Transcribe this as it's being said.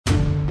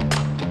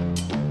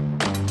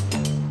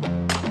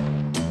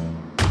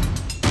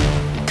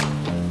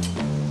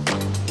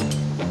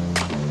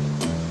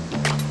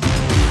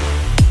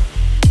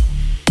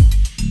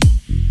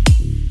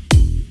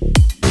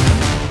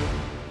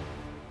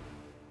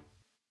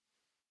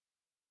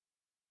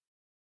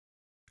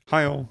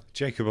Hi all,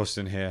 Jacob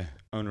Austin here,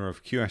 owner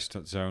of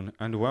QS.Zone,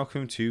 and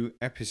welcome to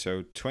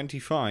episode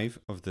 25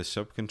 of the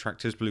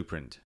Subcontractors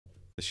Blueprint,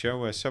 the show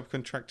where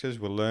subcontractors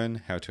will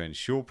learn how to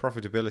ensure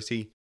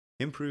profitability,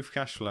 improve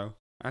cash flow,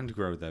 and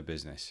grow their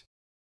business.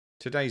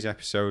 Today's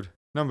episode,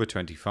 number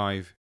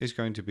 25, is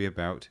going to be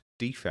about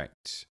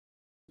defects.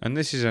 And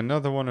this is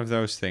another one of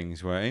those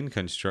things where in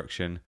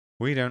construction,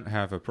 we don't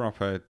have a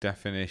proper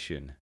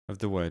definition of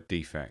the word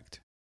defect.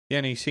 The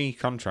NEC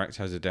contract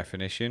has a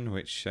definition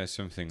which says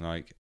something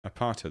like a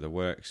part of the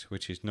works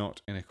which is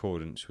not in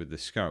accordance with the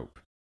scope,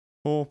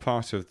 or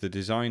part of the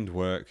designed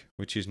work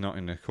which is not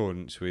in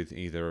accordance with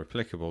either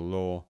applicable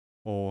law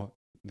or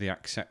the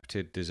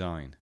accepted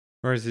design.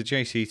 Whereas the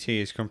JCT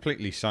is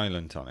completely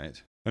silent on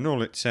it, and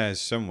all it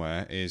says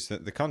somewhere is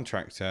that the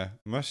contractor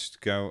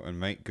must go and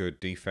make good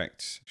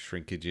defects,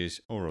 shrinkages,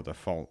 or other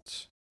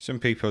faults. Some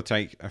people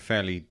take a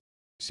fairly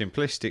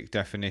simplistic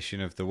definition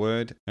of the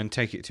word and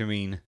take it to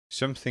mean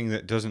something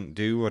that doesn't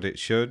do what it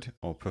should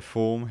or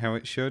perform how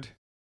it should.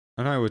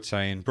 And I would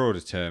say in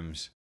broader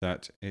terms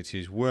that it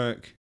is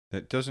work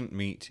that doesn't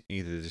meet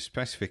either the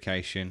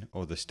specification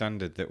or the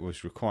standard that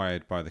was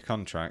required by the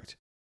contract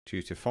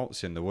due to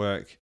faults in the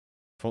work,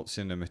 faults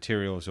in the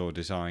materials or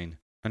design,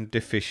 and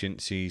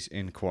deficiencies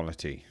in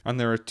quality. And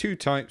there are two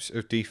types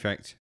of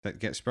defect that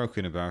get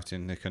spoken about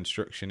in the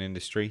construction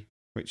industry,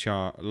 which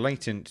are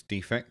latent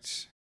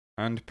defects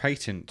and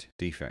patent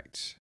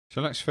defects.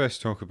 So let's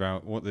first talk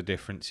about what the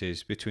difference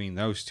is between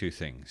those two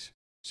things.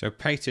 So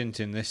patent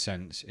in this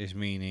sense is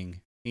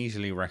meaning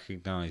easily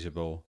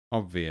recognizable,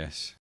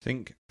 obvious.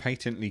 Think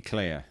patently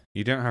clear.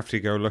 You don't have to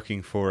go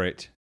looking for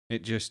it.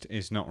 It just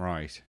is not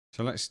right.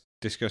 So let's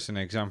discuss an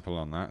example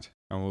on that.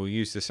 And we'll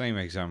use the same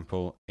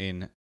example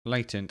in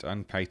latent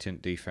and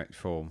patent defect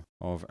form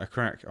of a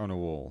crack on a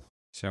wall.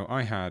 So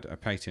I had a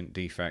patent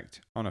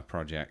defect on a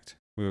project.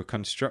 We were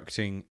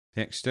constructing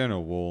the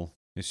external wall.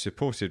 It's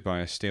supported by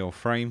a steel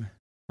frame,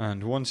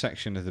 and one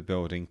section of the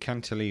building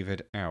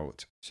cantilevered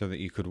out so that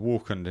you could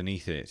walk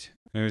underneath it.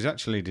 And it was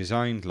actually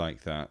designed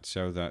like that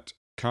so that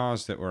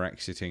cars that were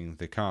exiting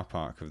the car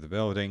park of the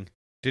building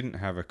didn't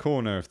have a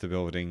corner of the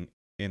building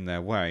in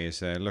their way as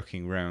they're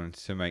looking round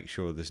to make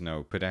sure there's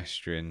no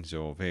pedestrians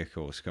or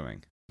vehicles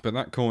coming. But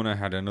that corner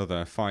had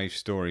another 5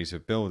 stories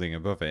of building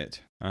above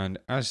it, and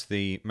as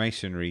the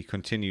masonry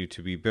continued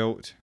to be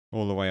built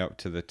all the way up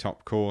to the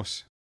top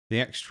course, the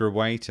extra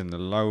weight and the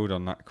load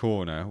on that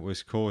corner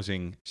was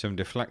causing some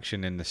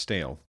deflection in the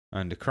steel,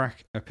 and a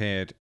crack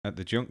appeared at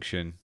the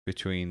junction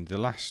between the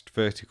last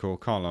vertical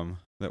column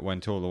that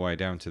went all the way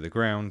down to the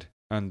ground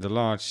and the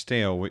large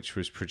steel which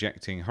was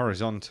projecting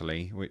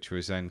horizontally, which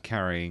was then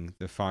carrying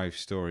the 5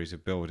 stories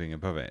of building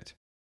above it.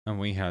 And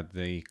we had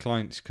the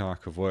client's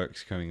clerk of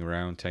works coming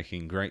around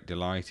taking great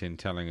delight in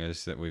telling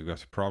us that we've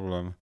got a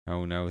problem.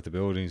 Oh no, the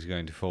building's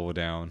going to fall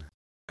down.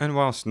 And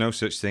whilst no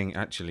such thing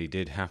actually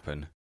did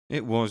happen,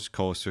 it was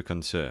cause for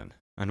concern,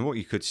 and what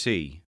you could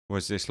see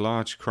was this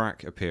large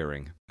crack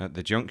appearing at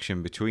the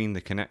junction between the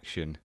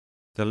connection.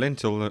 The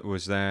lintel that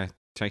was there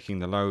taking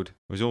the load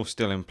was all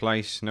still in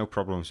place, no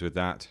problems with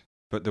that,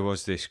 but there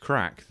was this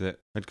crack that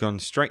had gone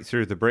straight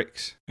through the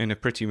bricks in a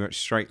pretty much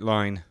straight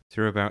line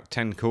through about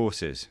 10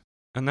 courses.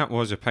 And that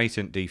was a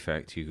patent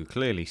defect, you could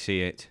clearly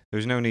see it. There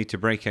was no need to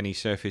break any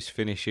surface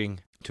finishing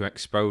to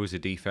expose a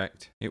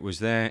defect. It was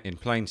there in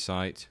plain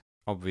sight,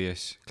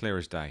 obvious, clear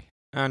as day.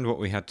 And what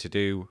we had to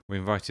do, we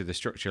invited the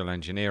structural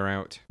engineer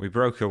out, we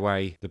broke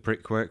away the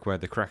brickwork where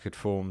the crack had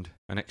formed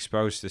and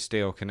exposed the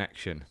steel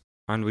connection.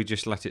 And we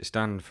just let it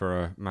stand for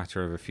a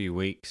matter of a few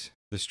weeks.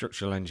 The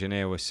structural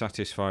engineer was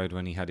satisfied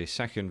when he had his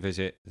second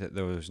visit that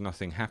there was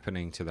nothing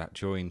happening to that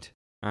joint,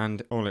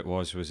 and all it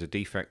was a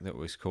defect that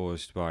was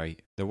caused by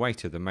the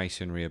weight of the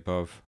masonry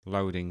above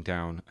loading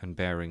down and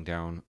bearing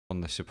down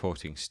on the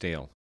supporting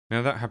steel.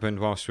 Now that happened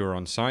whilst we were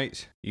on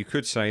site. You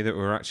could say that we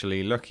were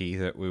actually lucky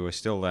that we were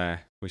still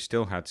there. We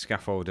still had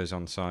scaffolders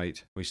on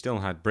site. We still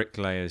had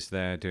bricklayers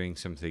there doing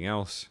something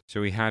else.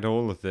 So we had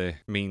all of the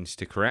means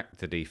to correct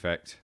the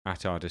defect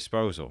at our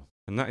disposal.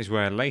 And that is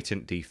where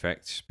latent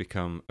defects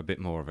become a bit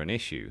more of an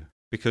issue.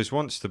 Because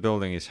once the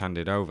building is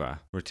handed over,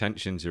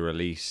 retentions are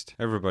released,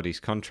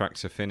 everybody's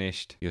contracts are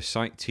finished, your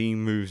site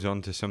team moves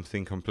on to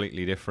something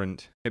completely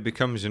different, it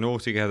becomes an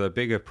altogether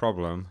bigger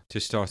problem to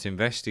start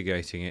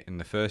investigating it in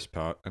the first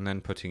part and then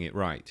putting it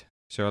right.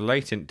 So a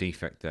latent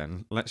defect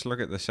then, let's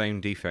look at the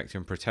same defect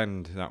and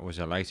pretend that was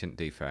a latent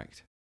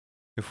defect.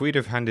 If we'd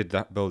have handed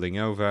that building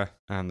over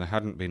and there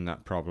hadn't been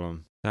that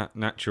problem, that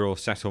natural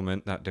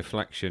settlement, that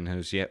deflection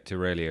has yet to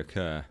really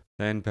occur.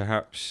 Then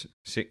perhaps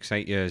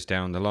 6-8 years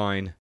down the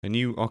line, a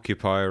new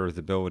occupier of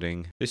the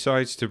building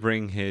decides to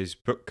bring his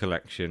book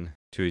collection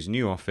to his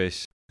new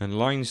office and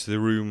lines the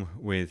room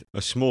with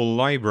a small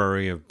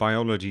library of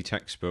biology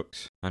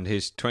textbooks and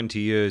his 20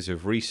 years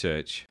of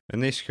research,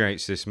 and this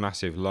creates this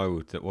massive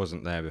load that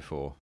wasn't there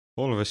before.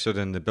 All of a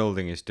sudden the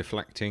building is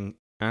deflecting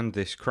and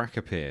this crack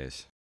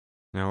appears.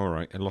 Now,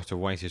 alright, a lot of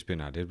weight has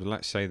been added, but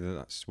let's say that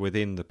that's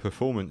within the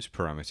performance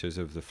parameters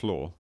of the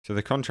floor. So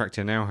the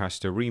contractor now has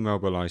to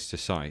remobilise to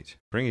site,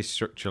 bring his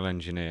structural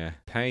engineer,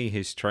 pay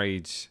his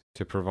trades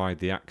to provide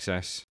the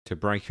access to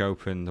break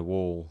open the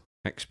wall,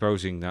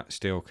 exposing that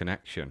steel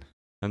connection.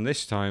 And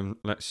this time,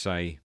 let's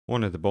say,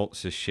 one of the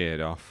bolts is sheared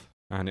off,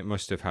 and it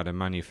must have had a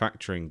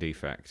manufacturing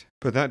defect.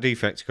 But that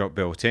defect got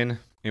built in,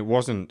 it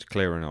wasn't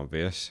clear and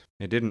obvious,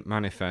 it didn't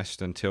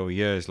manifest until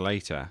years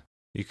later.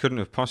 You couldn't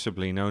have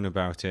possibly known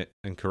about it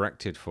and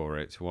corrected for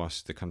it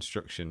whilst the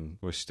construction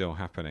was still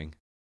happening.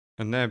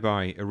 And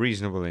thereby a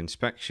reasonable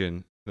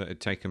inspection that had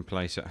taken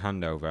place at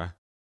handover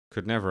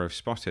could never have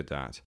spotted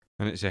that,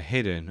 and it's a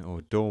hidden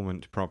or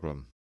dormant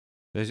problem.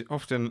 There's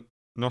often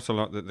not a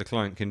lot that the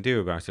client can do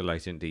about a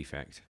latent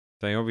defect.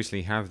 They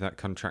obviously have that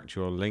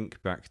contractual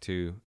link back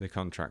to the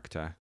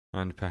contractor,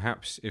 and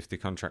perhaps if the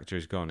contractor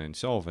has gone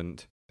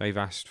insolvent, they've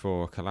asked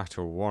for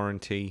collateral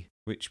warranty,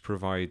 which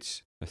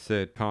provides a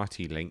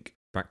third-party link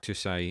back to,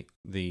 say,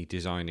 the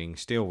designing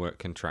steelwork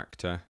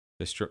contractor,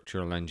 the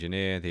structural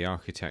engineer, the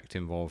architect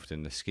involved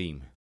in the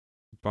scheme.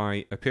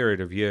 By a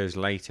period of years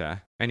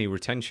later, any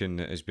retention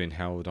that has been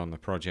held on the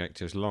project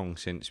has long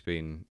since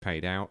been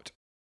paid out,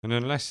 and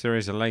unless there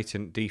is a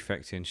latent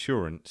defect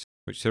insurance,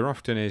 which there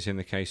often is in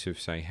the case of,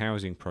 say,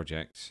 housing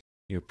projects,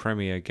 your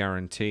Premier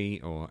Guarantee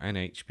or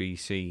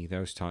NHBC,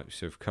 those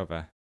types of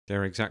cover,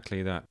 they're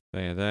exactly that.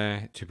 They are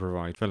there to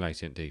provide for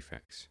latent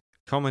defects.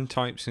 Common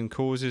types and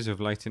causes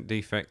of latent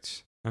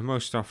defects are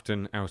most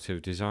often out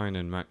of design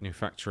and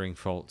manufacturing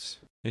faults,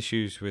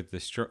 issues with the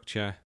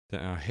structure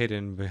that are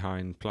hidden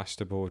behind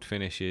plasterboard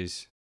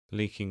finishes,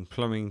 leaking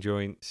plumbing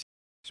joints,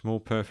 small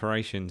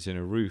perforations in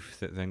a roof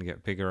that then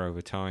get bigger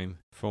over time,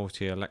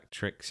 faulty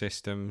electric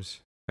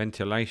systems,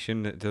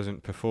 ventilation that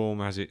doesn't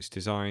perform as it's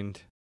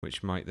designed,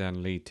 which might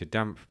then lead to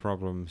damp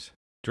problems,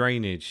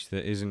 drainage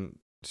that isn't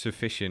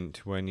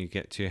sufficient when you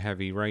get to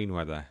heavy rain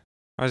weather.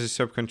 As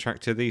a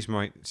subcontractor, these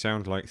might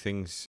sound like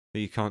things that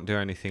you can't do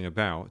anything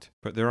about,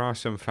 but there are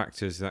some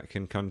factors that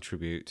can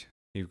contribute.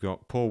 You've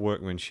got poor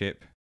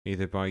workmanship,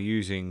 either by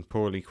using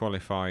poorly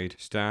qualified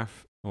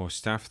staff or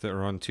staff that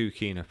are on too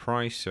keen a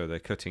price, so they're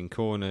cutting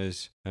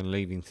corners and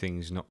leaving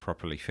things not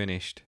properly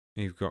finished.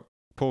 You've got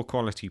poor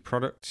quality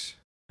products,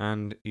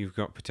 and you've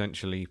got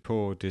potentially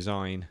poor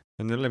design.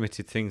 And the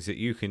limited things that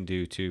you can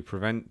do to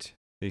prevent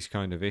these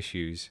kind of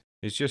issues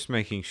is just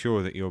making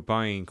sure that you're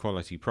buying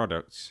quality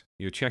products,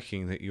 you're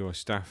checking that your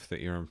staff that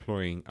you're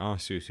employing are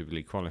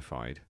suitably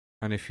qualified,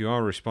 and if you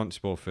are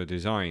responsible for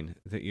design,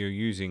 that you're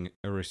using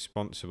a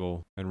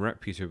responsible and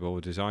reputable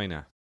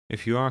designer.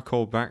 If you are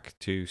called back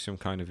to some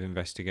kind of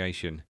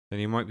investigation, then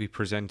you might be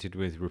presented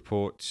with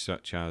reports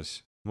such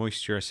as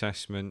moisture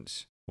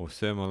assessments or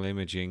thermal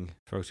imaging,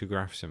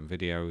 photographs and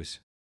videos,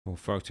 or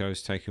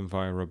photos taken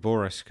via a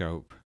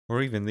boroscope,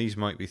 or even these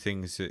might be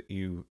things that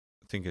you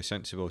think are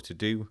sensible to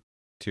do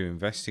to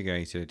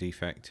investigate a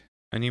defect,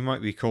 and you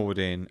might be called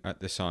in at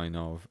the sign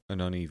of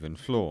an uneven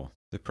floor,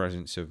 the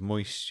presence of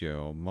moisture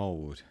or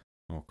mould,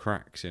 or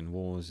cracks in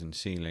walls and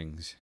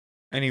ceilings.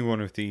 Any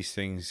one of these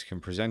things can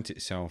present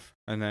itself,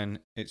 and then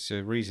it's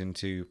a reason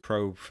to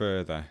probe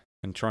further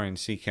and try and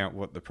seek out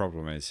what the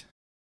problem is.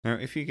 Now,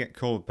 if you get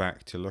called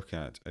back to look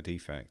at a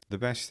defect, the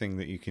best thing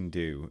that you can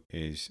do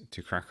is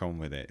to crack on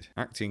with it.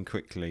 Acting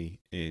quickly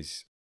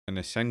is an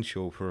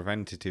essential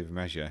preventative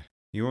measure.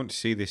 You want to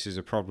see this as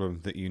a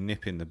problem that you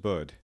nip in the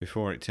bud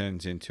before it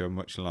turns into a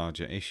much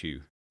larger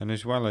issue. And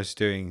as well as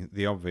doing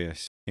the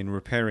obvious in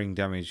repairing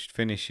damaged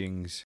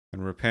finishings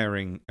and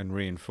repairing and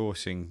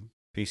reinforcing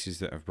pieces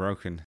that have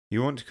broken,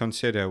 you want to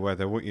consider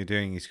whether what you're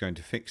doing is going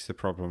to fix the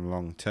problem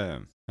long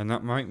term. And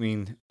that might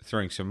mean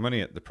throwing some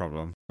money at the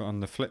problem, but on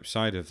the flip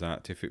side of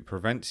that, if it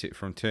prevents it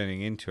from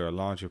turning into a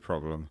larger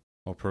problem,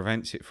 or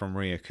prevents it from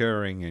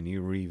reoccurring and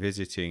you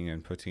revisiting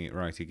and putting it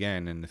right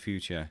again in the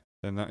future,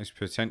 then that is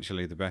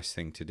potentially the best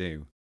thing to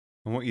do.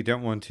 And what you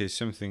don't want is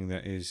something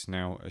that is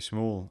now a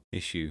small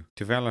issue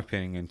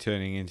developing and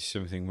turning into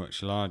something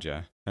much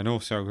larger, and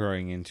also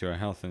growing into a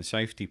health and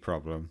safety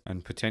problem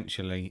and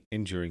potentially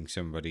injuring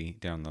somebody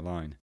down the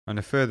line. And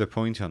a further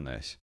point on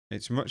this,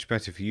 it's much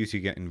better for you to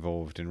get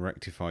involved and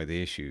rectify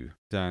the issue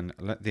than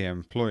let the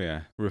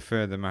employer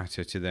refer the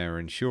matter to their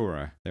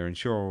insurer. Their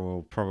insurer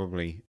will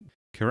probably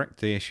correct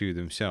the issue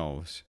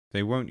themselves.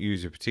 They won't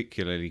use a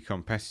particularly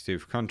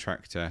competitive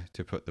contractor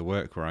to put the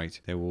work right.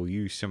 They will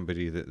use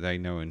somebody that they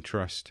know and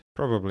trust,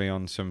 probably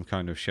on some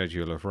kind of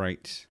schedule of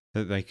rates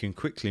that they can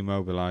quickly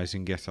mobilise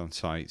and get on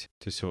site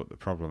to sort the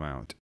problem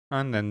out.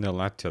 And then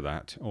they'll add to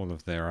that all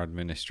of their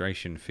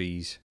administration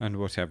fees and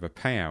whatever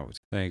payout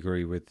they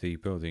agree with the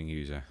building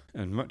user.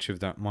 And much of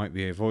that might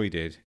be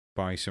avoided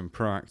by some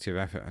proactive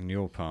effort on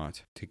your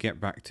part to get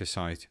back to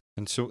site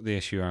and sort the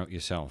issue out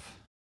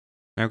yourself.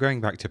 Now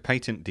going back to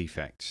patent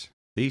defects.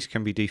 These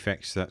can be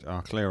defects that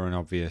are clear and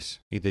obvious,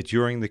 either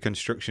during the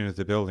construction of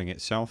the building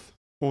itself,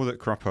 or that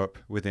crop up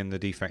within the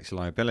defects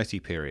liability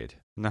period.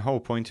 And the whole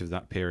point of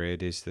that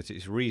period is that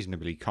it's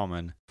reasonably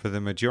common for the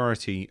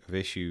majority of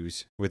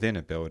issues within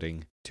a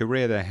building to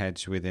rear their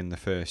heads within the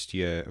first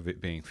year of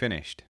it being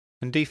finished.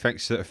 and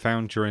defects that are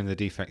found during the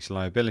defects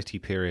liability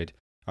period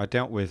are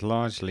dealt with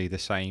largely the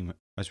same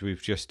as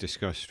we've just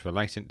discussed for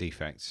latent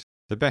defects.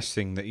 The best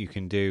thing that you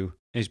can do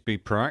is be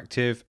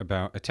proactive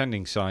about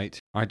attending site,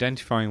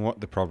 identifying what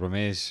the problem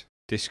is,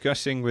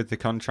 discussing with the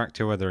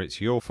contractor whether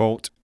it's your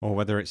fault or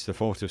whether it's the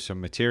fault of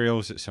some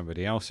materials that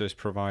somebody else has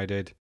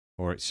provided,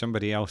 or it's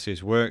somebody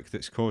else's work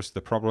that's caused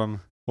the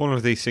problem. All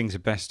of these things are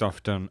best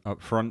off done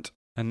up front,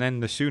 and then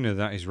the sooner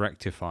that is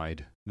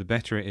rectified, the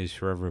better it is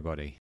for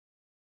everybody.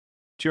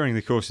 During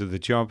the course of the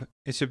job,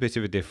 it's a bit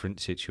of a different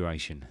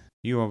situation.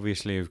 You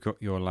obviously have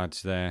got your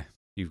lads there,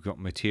 you've got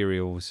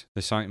materials,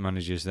 the site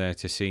manager's there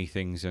to see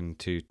things and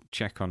to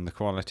check on the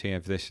quality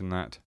of this and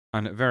that,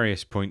 and at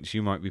various points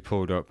you might be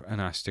pulled up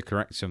and asked to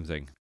correct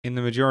something. In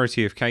the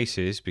majority of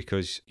cases,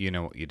 because you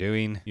know what you're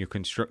doing, you're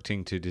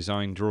constructing to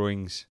design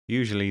drawings,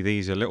 usually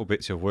these are little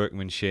bits of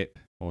workmanship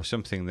or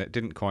something that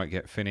didn't quite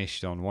get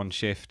finished on one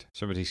shift.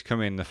 Somebody's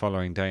come in the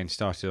following day and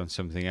started on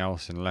something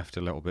else and left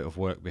a little bit of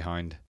work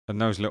behind. And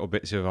those little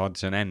bits of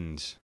odds and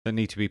ends that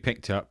need to be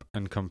picked up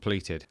and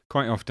completed.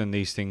 Quite often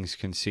these things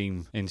can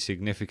seem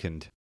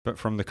insignificant, but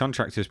from the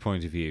contractor's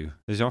point of view,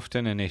 there's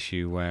often an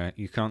issue where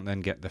you can't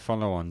then get the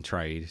follow-on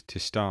trade to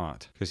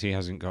start because he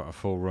hasn't got a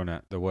full run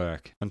at the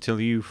work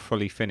until you've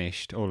fully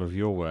finished all of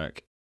your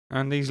work.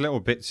 And these little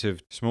bits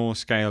of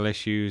small-scale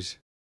issues,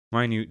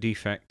 minute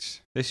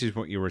defects, this is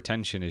what your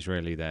retention is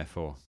really there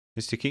for,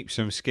 is to keep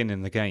some skin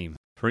in the game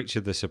for each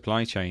of the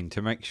supply chain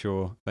to make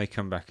sure they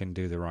come back and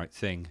do the right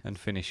thing and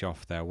finish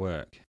off their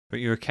work. But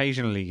you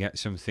occasionally get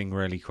something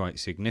really quite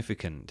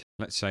significant.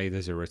 Let's say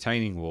there's a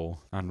retaining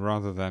wall, and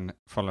rather than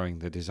following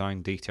the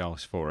design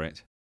details for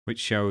it, which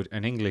showed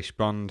an English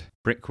bond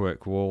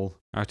brickwork wall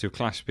out of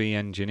Class B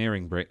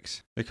engineering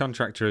bricks, the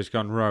contractor has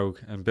gone rogue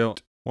and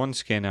built one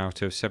skin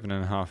out of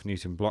 7.5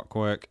 Newton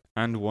blockwork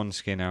and one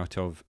skin out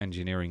of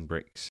engineering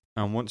bricks.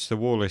 And once the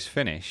wall is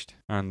finished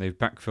and they've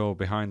backfilled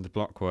behind the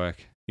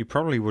blockwork, you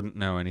probably wouldn't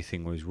know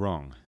anything was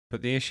wrong.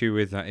 But the issue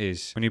with that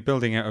is, when you're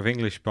building out of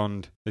English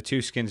bond, the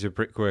two skins of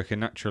brickwork are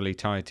naturally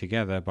tied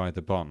together by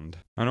the bond,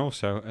 and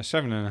also a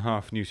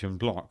 7.5 Newton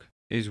block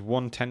is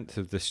 1/10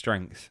 of the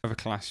strength of a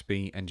Class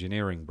B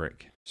engineering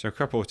brick. So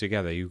coupled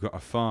together, you've got a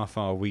far,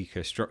 far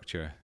weaker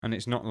structure, and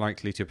it's not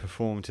likely to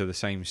perform to the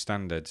same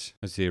standards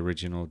as the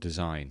original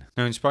design.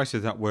 Now, in spite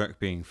of that work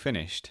being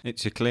finished,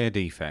 it's a clear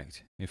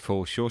defect. It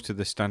falls short of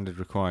the standard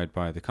required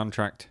by the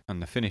contract,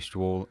 and the finished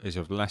wall is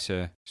of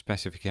lesser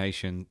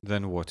specification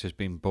than what has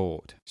been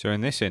bought. So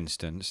in this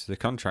instance, the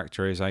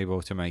contractor is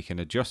able to make an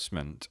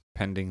adjustment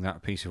pending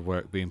that piece of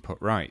work being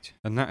put right.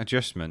 And that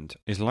adjustment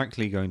is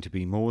likely going to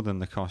be more than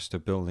the cost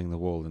of building the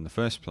wall in the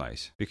first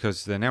place,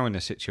 because they're now in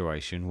a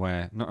situation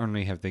where not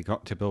only have they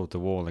got to build the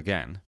wall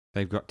again,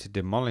 they've got to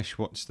demolish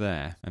what's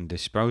there and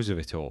dispose of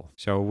it all.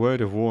 So a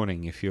word of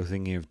warning if you're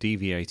thinking of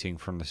deviating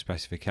from the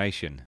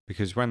specification,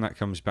 because when that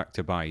comes back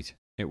to bite,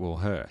 it will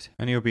hurt,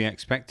 and you'll be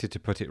expected to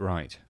put it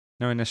right.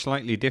 Now, in a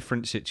slightly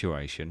different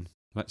situation,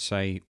 let's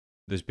say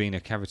there's been a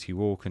cavity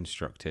wall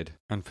constructed,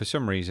 and for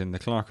some reason the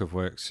clerk of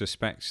works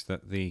suspects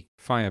that the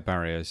fire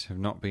barriers have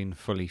not been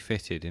fully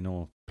fitted in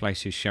all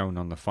places shown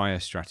on the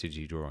fire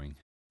strategy drawing.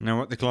 Now,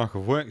 what the clerk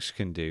of works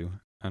can do,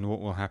 and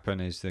what will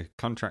happen is the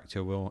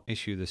contractor will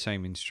issue the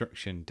same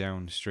instruction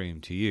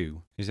downstream to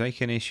you, is they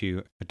can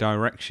issue a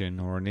direction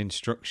or an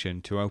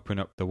instruction to open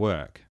up the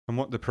work. And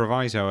what the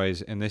proviso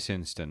is in this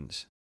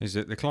instance is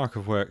that the clerk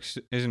of works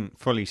isn't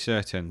fully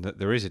certain that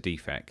there is a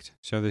defect.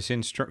 So this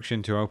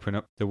instruction to open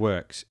up the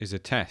works is a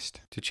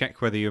test to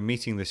check whether you're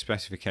meeting the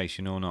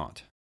specification or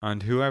not.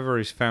 And whoever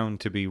is found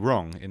to be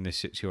wrong in this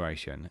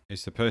situation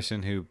is the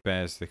person who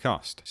bears the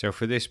cost. So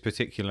for this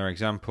particular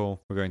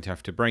example, we're going to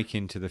have to break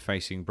into the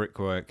facing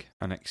brickwork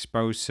and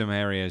expose some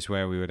areas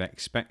where we would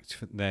expect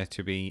there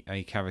to be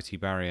a cavity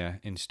barrier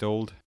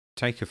installed,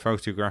 take a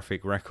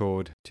photographic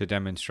record to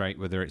demonstrate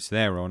whether it's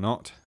there or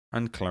not,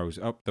 and close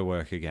up the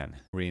work again,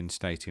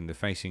 reinstating the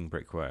facing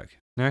brickwork.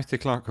 Now, if the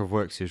clerk of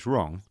works is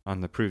wrong,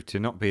 and there proved to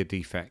not be a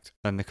defect,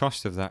 then the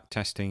cost of that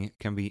testing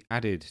can be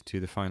added to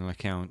the final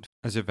account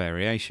as a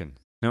variation.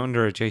 Now,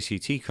 under a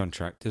JCT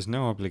contract, there's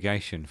no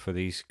obligation for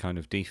these kind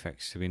of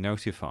defects to be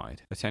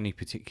notified at any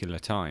particular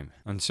time,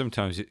 and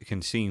sometimes it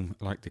can seem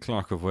like the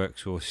clerk of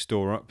works will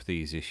store up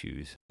these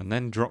issues and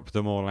then drop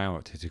them all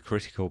out at a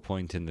critical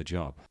point in the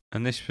job.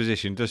 And this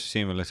position does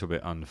seem a little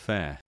bit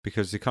unfair,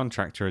 because the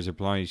contractor is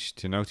obliged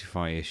to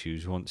notify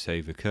issues once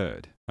they've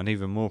occurred, and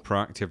even more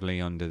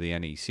proactively under the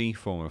NEC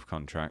form of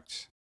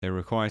contracts, they're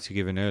required to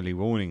give an early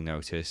warning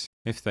notice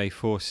if they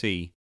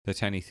foresee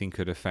that anything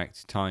could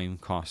affect time,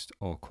 cost,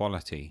 or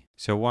quality.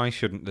 So why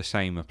shouldn't the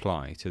same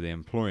apply to the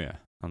employer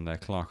and their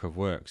clerk of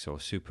works or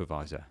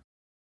supervisor?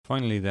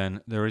 Finally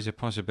then, there is a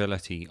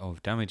possibility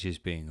of damages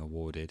being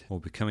awarded or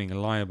becoming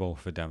liable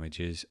for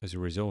damages as a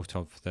result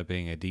of there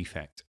being a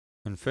defect.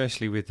 And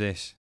firstly with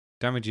this,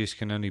 Damages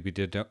can only be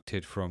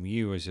deducted from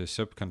you as a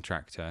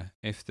subcontractor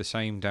if the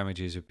same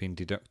damages have been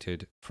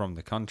deducted from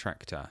the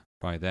contractor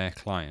by their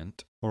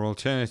client, or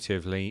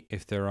alternatively,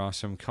 if there are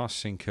some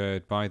costs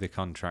incurred by the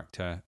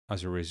contractor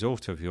as a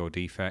result of your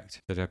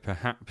defect that are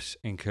perhaps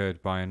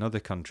incurred by another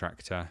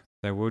contractor,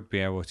 they would be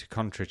able to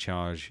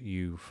contracharge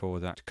you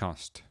for that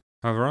cost.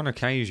 However, on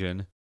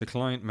occasion, the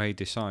client may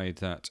decide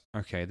that,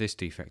 okay, this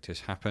defect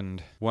has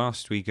happened.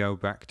 Whilst we go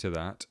back to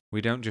that,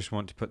 we don't just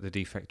want to put the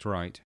defect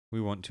right,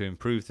 we want to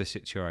improve the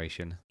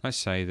situation. Let's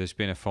say there's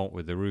been a fault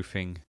with the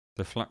roofing,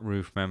 the flat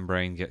roof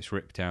membrane gets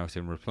ripped out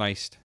and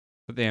replaced,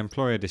 but the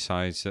employer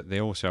decides that they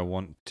also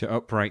want to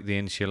uprate the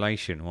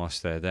insulation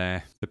whilst they're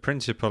there. The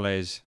principle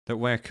is that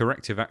where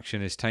corrective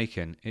action is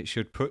taken, it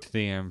should put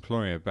the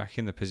employer back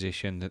in the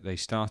position that they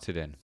started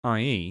in,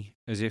 i.e.,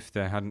 as if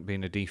there hadn't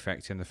been a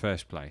defect in the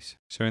first place.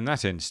 So in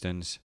that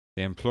instance,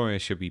 the employer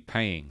should be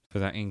paying for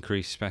that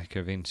increased spec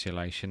of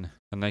insulation,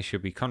 and they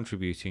should be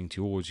contributing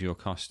towards your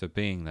cost of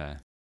being there.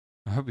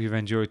 I hope you've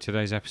enjoyed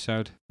today's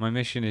episode. My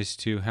mission is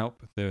to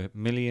help the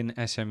million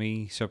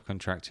SME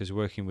subcontractors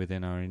working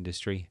within our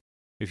industry.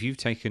 If you've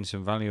taken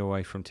some value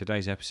away from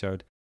today's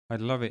episode,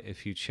 I'd love it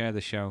if you'd share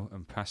the show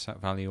and pass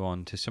that value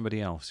on to somebody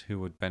else who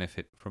would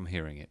benefit from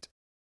hearing it.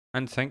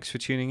 And thanks for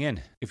tuning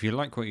in. If you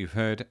like what you've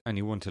heard and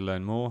you want to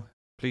learn more,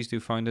 please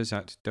do find us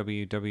at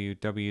www.qs.zone,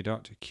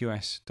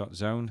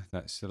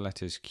 that's the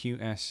letters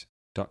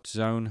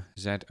qs.zone,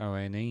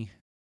 Z-O-N-E,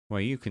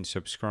 where you can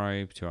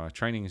subscribe to our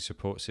training and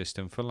support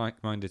system for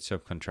like-minded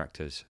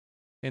subcontractors.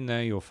 In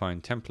there you'll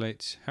find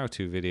templates,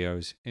 how-to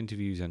videos,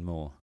 interviews and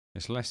more.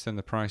 It's less than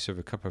the price of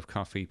a cup of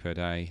coffee per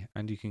day,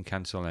 and you can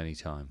cancel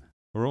anytime.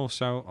 We're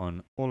also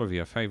on all of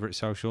your favourite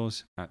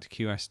socials at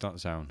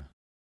qs.zone.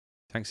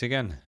 Thanks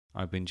again.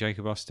 I've been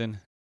Jacob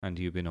Austin, and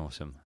you've been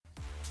awesome.